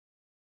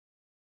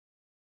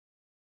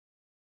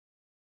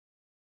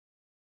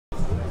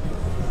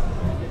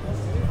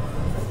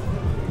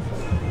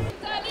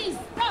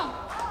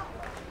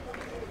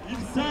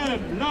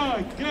même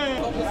la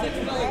guerre.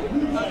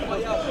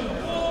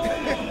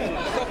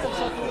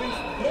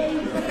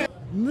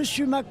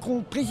 Monsieur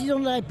Macron, président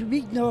de la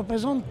République, ne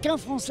représente qu'un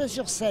Français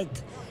sur 7.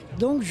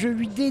 Donc je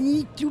lui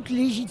dénie toute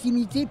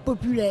légitimité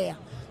populaire.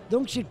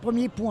 Donc c'est le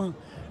premier point.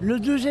 Le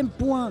deuxième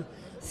point,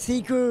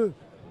 c'est que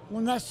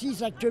on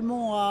assiste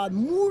actuellement à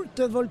moult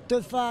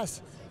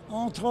volte-face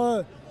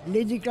entre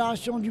les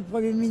déclarations du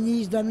Premier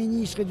ministre, d'un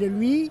ministre et de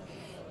lui,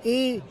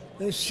 et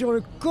sur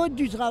le Code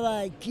du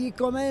travail, qui est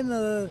quand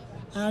même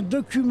un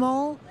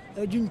document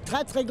d'une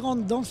très très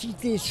grande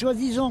densité,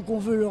 soi-disant qu'on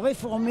veut le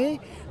réformer,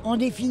 en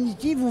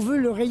définitive on veut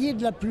le rayer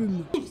de la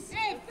plume. Et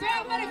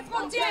ferme les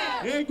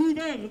frontières. Et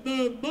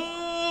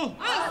gouvernement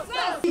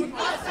Assassin.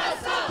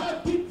 Assassin.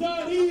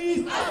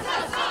 capitaliste,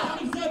 Assassin.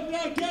 ils aiment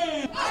la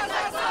guerre,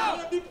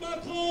 Assassin. du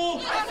Macron,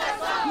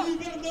 Assassin.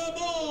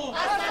 gouvernement,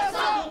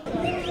 Assassin.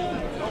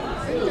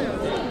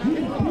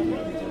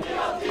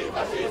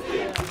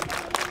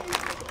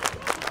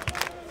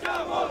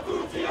 Siamo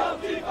tutti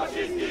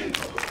antifascisti.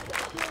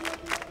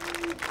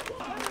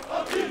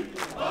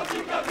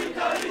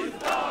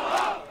 Anticapitalista.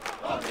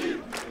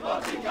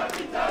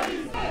 Anticapitalista.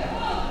 Anticapitalista.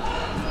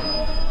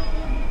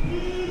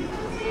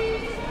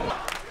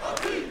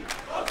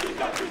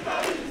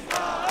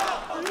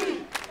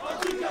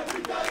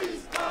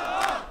 Anticapitalista.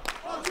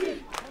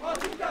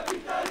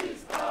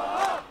 Anticapitalista.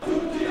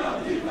 Tutti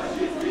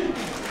antifascisti.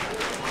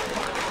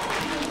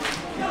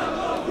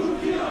 Siamo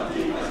tutti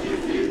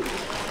antifascisti.